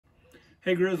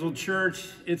Hey Grizzled Church,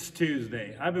 it's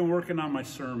Tuesday. I've been working on my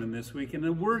sermon this week and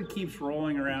the word keeps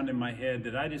rolling around in my head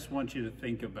that I just want you to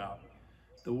think about.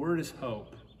 The word is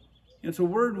hope. It's a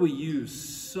word we use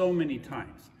so many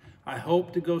times. I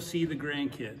hope to go see the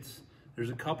grandkids.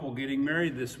 There's a couple getting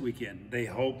married this weekend. They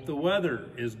hope the weather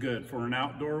is good for an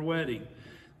outdoor wedding.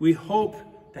 We hope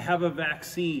to have a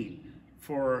vaccine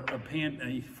for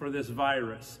this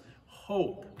virus.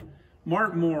 Hope.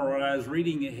 Mark Moore, when I was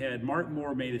reading ahead, Mark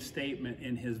Moore made a statement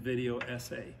in his video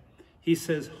essay. He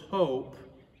says, hope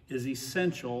is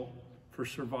essential for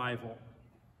survival.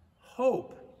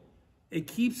 Hope. It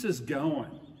keeps us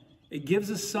going. It gives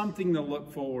us something to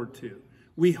look forward to.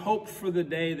 We hope for the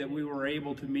day that we were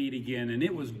able to meet again, and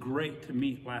it was great to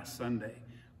meet last Sunday.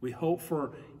 We hope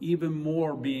for even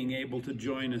more being able to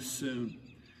join us soon.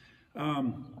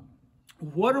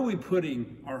 What are we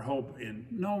putting our hope in?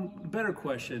 No, better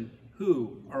question.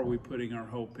 Who are we putting our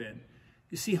hope in?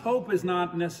 You see, hope is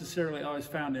not necessarily always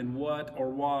found in what or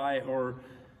why or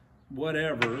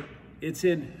whatever. It's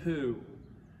in who.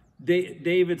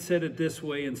 David said it this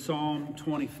way in Psalm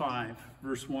 25,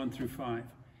 verse 1 through 5.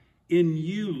 In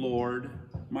you, Lord,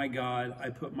 my God, I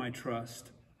put my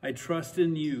trust. I trust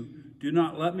in you. Do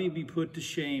not let me be put to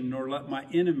shame, nor let my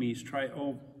enemies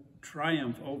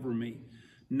triumph over me.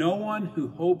 No one who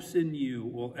hopes in you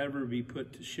will ever be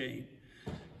put to shame.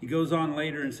 He goes on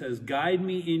later and says, guide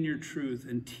me in your truth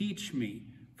and teach me,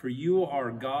 for you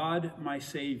are God, my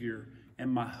Savior,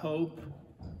 and my hope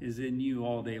is in you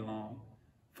all day long.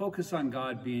 Focus on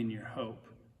God being your hope.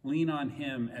 Lean on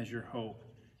him as your hope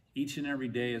each and every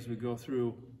day as we go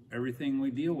through everything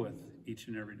we deal with each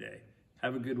and every day.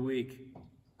 Have a good week.